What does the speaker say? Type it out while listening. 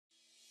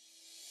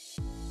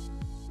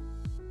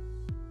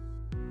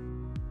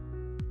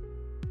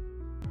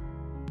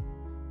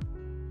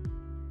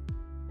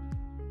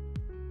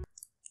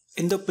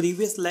In the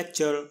previous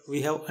lecture,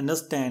 we have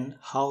understand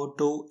how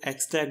to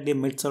extract the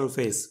mid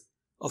surface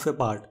of a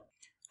part.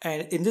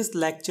 And in this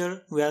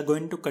lecture, we are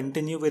going to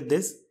continue with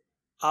this.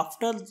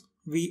 After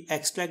we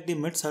extract the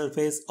mid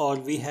surface or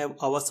we have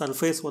our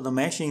surface for the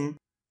meshing,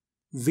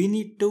 we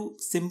need to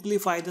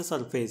simplify the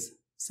surface.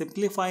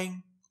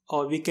 Simplifying,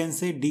 or we can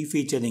say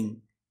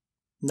defeaturing.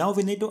 Now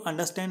we need to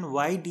understand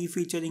why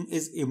defeaturing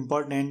is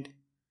important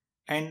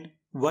and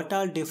what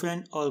are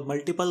different or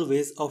multiple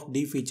ways of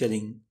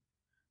defeaturing.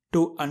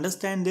 To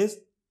understand this,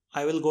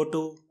 I will go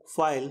to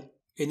File.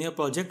 In your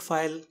project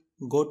file,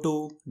 go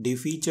to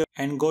Defeature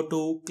and go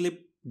to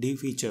Clip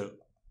Defeature.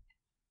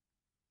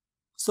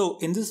 So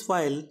in this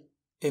file,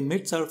 a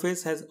mid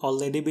surface has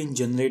already been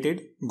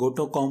generated. Go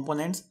to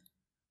Components.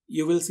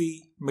 You will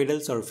see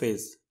middle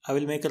surface. I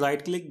will make a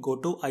right click, go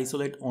to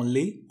Isolate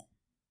Only.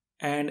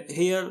 And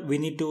here we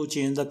need to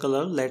change the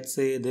color. Let's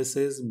say this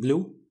is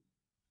blue.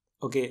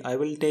 Okay, I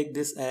will take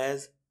this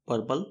as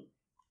purple.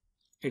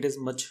 It is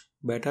much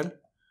better.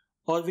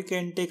 Or we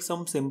can take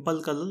some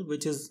simple color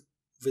which is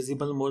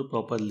visible more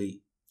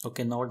properly.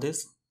 Okay, not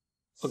this.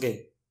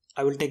 Okay,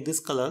 I will take this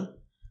color.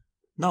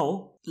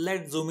 Now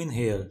let's zoom in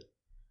here.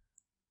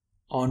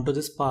 Onto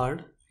this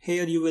part.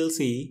 Here you will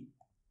see,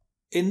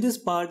 in this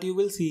part you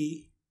will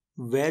see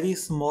very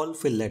small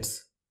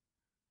fillets.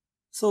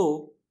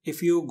 So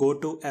if you go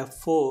to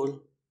F4,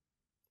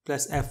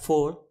 press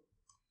F4,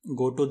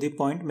 go to the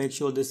point, make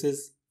sure this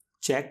is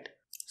checked.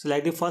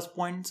 Select the first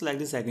point, select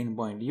the second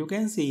point. You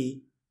can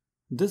see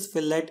this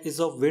fillet is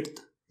of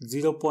width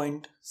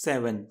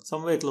 0.7,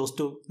 somewhere close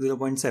to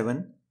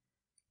 0.7.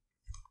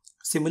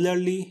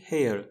 Similarly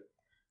here.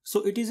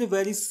 So it is a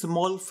very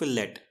small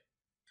fillet.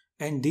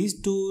 And these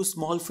two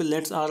small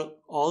fillets are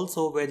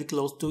also very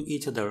close to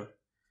each other.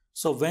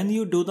 So when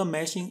you do the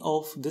meshing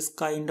of this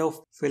kind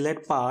of fillet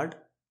part,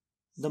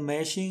 the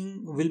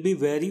meshing will be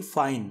very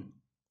fine.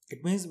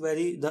 It means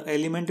the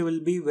element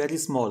will be very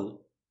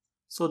small.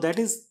 So that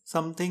is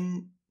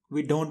something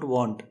we don't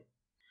want.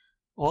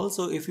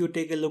 Also, if you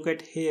take a look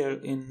at here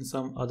in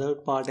some other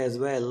part as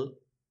well,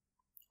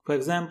 for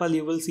example,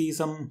 you will see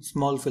some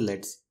small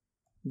fillets.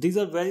 These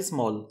are very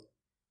small,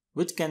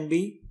 which can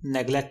be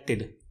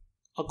neglected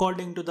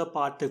according to the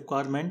part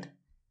requirement.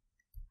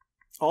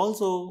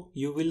 Also,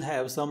 you will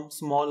have some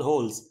small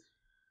holes.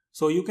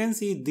 So you can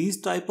see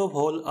these type of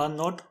holes are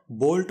not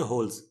bolt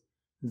holes.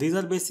 These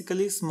are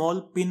basically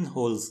small pin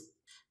holes,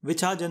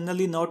 which are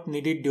generally not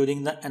needed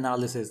during the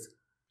analysis.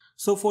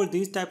 So for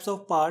these types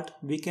of part,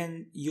 we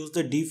can use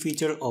the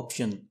defeature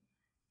option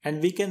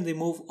and we can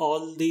remove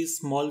all these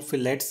small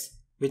fillets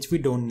which we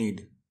don't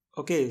need.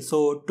 Okay,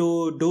 so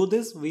to do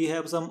this, we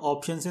have some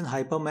options in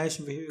Hypermesh.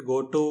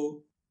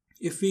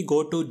 If we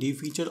go to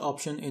defeature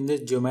option in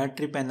this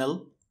geometry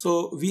panel,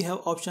 so we have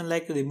option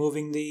like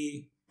removing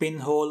the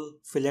pinhole,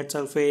 fillet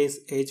surface,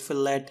 edge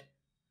fillet,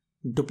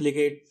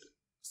 duplicate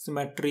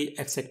symmetry,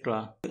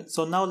 etc.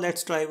 So now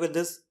let's try with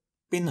this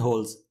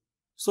pinholes.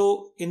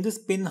 So in this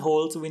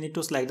pinholes, we need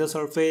to select the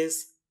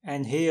surface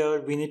and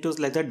here we need to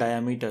select the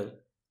diameter.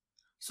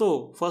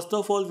 So first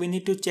of all, we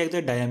need to check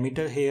the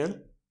diameter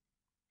here.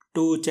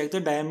 To check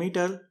the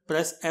diameter,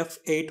 press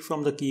F8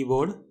 from the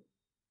keyboard.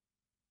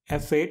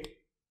 F8.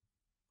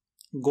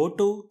 Go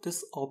to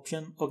this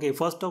option. Okay,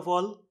 first of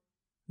all,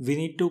 we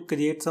need to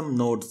create some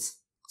nodes.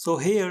 So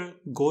here,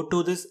 go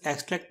to this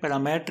extract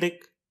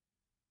parametric.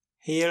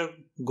 Here,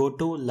 go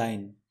to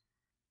line.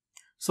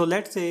 So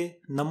let's say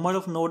number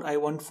of node I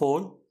want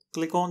 4.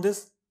 Click on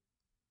this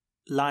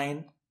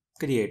line,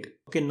 create.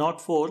 Okay,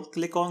 not 4.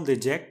 Click on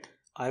reject.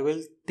 I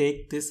will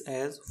take this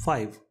as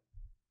 5.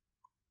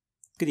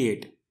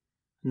 Create.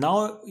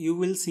 Now you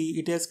will see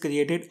it has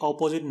created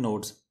opposite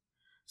nodes.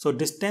 So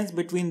distance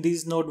between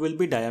these nodes will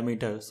be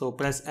diameter. So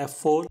press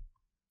F4.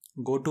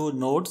 Go to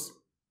nodes.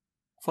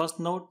 First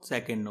node,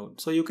 second node.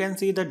 So you can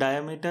see the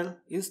diameter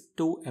is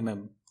 2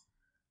 mm.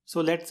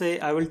 So let's say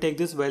I will take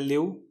this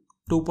value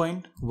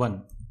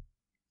 2.1.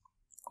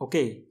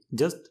 Okay,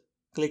 just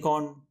click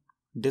on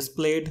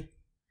displayed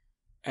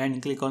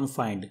and click on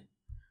find.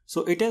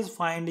 So it has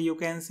find, you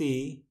can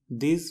see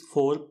these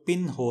 4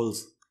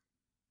 pinholes.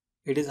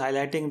 It is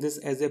highlighting this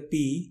as a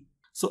P.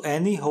 So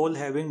any hole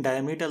having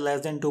diameter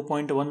less than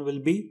 2.1 will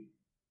be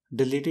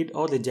deleted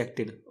or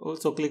rejected.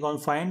 Also click on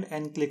find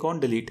and click on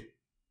delete.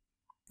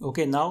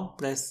 Okay, now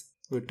press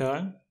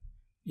return.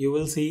 You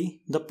will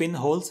see the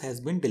pinholes has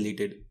been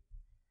deleted.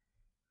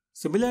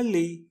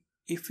 Similarly,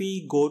 if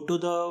we go to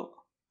the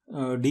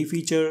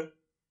defeature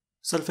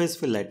surface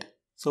fillet.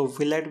 So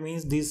fillet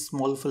means these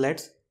small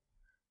fillets.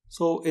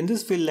 So in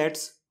this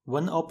fillets,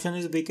 one option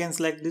is we can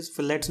select these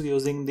fillets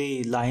using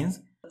the lines.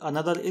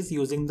 Another is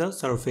using the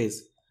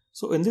surface.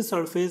 So in this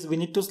surface, we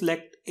need to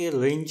select a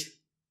range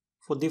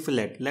for the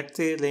fillet. Let's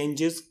say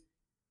range is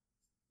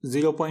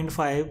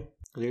 0.5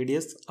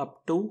 radius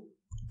up to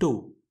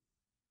 2.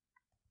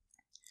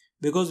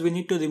 Because we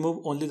need to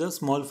remove only the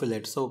small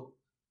fillet. So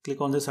click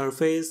on the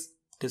surface,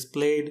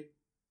 displayed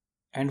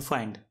and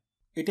find.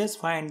 It has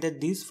found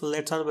that these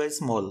fillets are very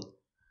small.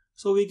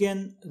 So we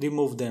can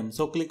remove them.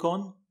 So click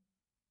on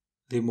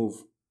remove.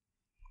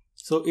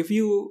 So if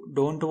you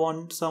don't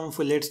want some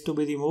fillets to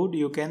be removed,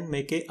 you can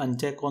make a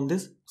uncheck on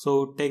this.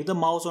 So take the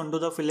mouse onto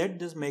the fillet,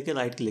 just make a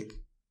right click.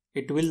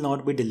 It will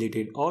not be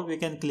deleted, or we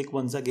can click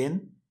once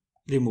again,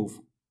 remove.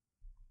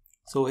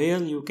 So here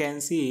you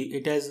can see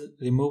it has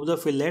removed the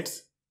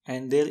fillets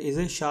and there is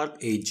a sharp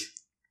edge.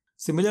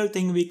 Similar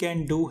thing we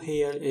can do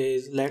here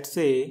is, let's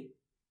say,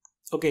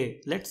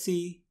 okay, let's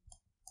see,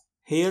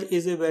 here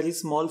is a very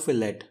small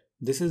fillet.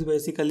 This is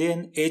basically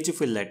an edge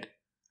fillet.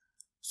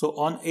 So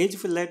on edge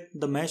fillet,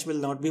 the mesh will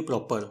not be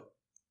proper.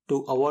 To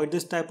avoid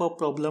this type of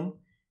problem,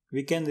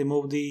 we can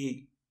remove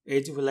the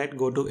edge fillet,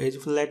 go to edge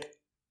fillet.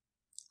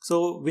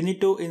 So we need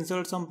to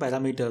insert some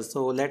parameters.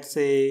 So let's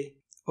say,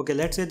 okay,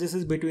 let's say this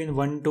is between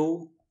 1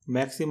 to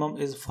maximum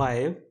is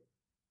 5.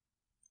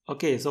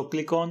 Okay, so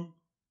click on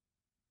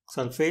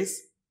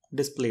surface,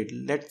 displayed.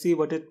 Let's see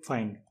what it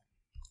find.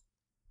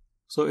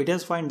 So it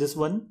has find this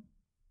one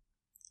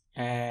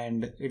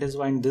and it has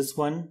find this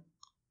one.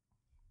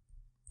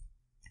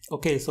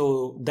 Okay,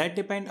 so that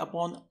depend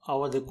upon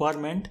our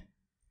requirement.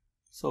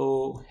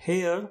 So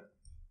here,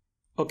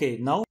 okay,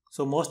 now,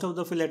 so most of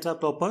the fillets are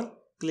proper.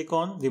 Click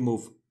on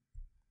remove.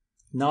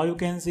 Now you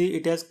can see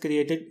it has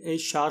created a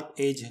sharp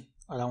edge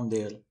around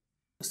there.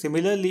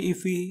 Similarly,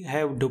 if we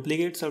have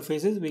duplicate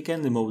surfaces, we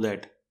can remove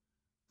that.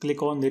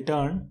 Click on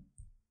return.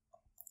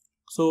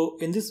 So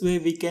in this way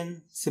we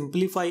can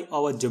simplify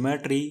our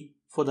geometry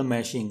for the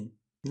meshing.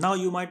 Now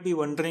you might be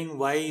wondering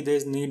why there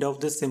is need of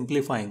this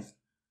simplifying.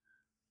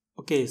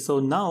 Okay, so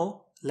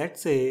now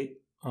let's say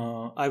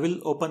I will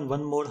open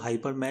one more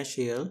Hypermesh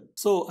here.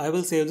 So I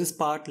will save this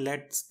part.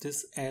 Let's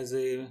this as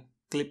a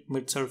clip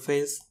mid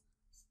surface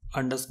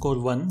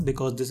 _1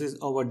 because this is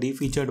our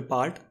defeatured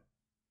part.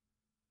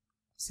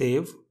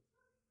 Save.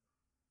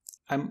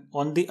 I'm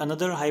on the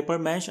another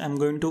Hypermesh. I'm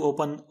going to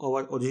open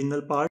our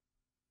original part.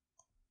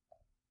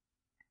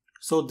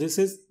 So this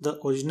is the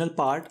original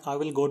part. I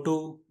will go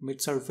to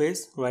mid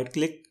surface, right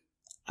click,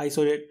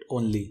 isolate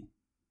only.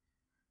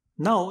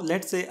 Now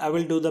let's say I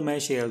will do the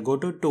mesh here. Go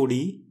to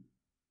 2D,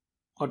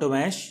 auto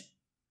mesh,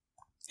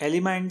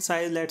 element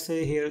size, let's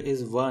say here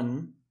is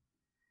 1.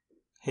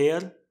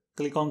 Here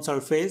click on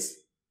surface,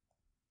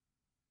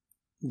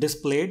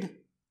 displayed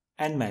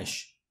and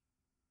mesh.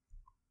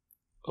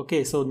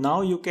 Okay, so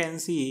now you can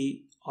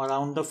see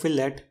around the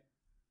fillet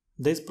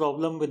there is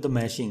problem with the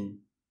meshing.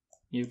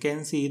 You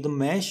can see the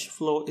mesh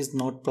flow is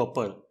not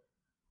proper.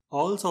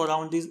 Also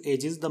around these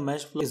edges the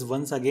mesh flow is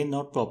once again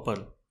not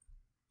proper.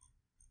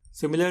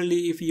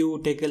 Similarly, if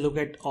you take a look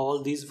at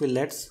all these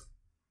fillets,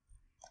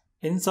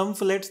 in some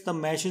fillets the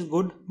mesh is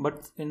good,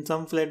 but in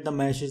some fillet the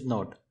mesh is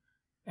not.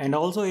 And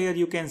also here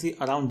you can see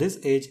around this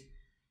edge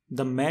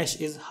the mesh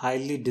is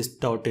highly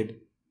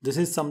distorted. This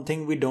is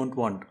something we don't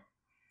want.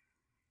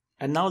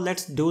 And now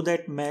let's do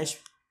that mesh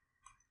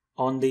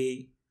on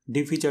the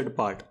defeatured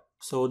part.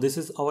 So this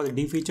is our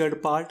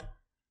defeatured part.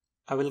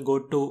 I will go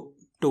to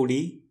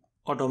 2D,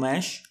 auto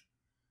mesh,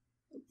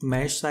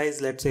 mesh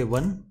size let's say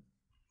 1,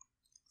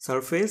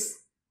 surface,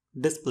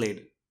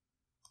 displayed,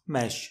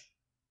 mesh.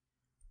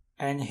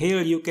 And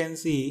here you can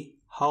see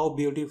how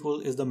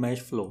beautiful is the mesh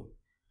flow.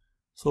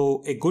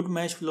 So a good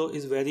mesh flow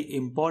is very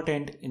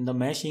important in the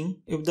meshing.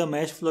 If the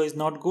mesh flow is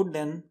not good,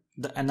 then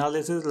the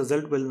analysis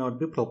result will not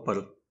be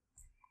proper.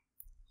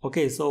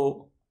 Okay,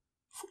 so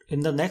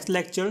in the next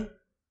lecture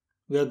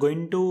we are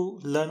going to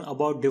learn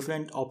about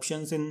different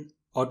options in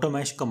auto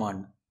mesh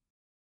command.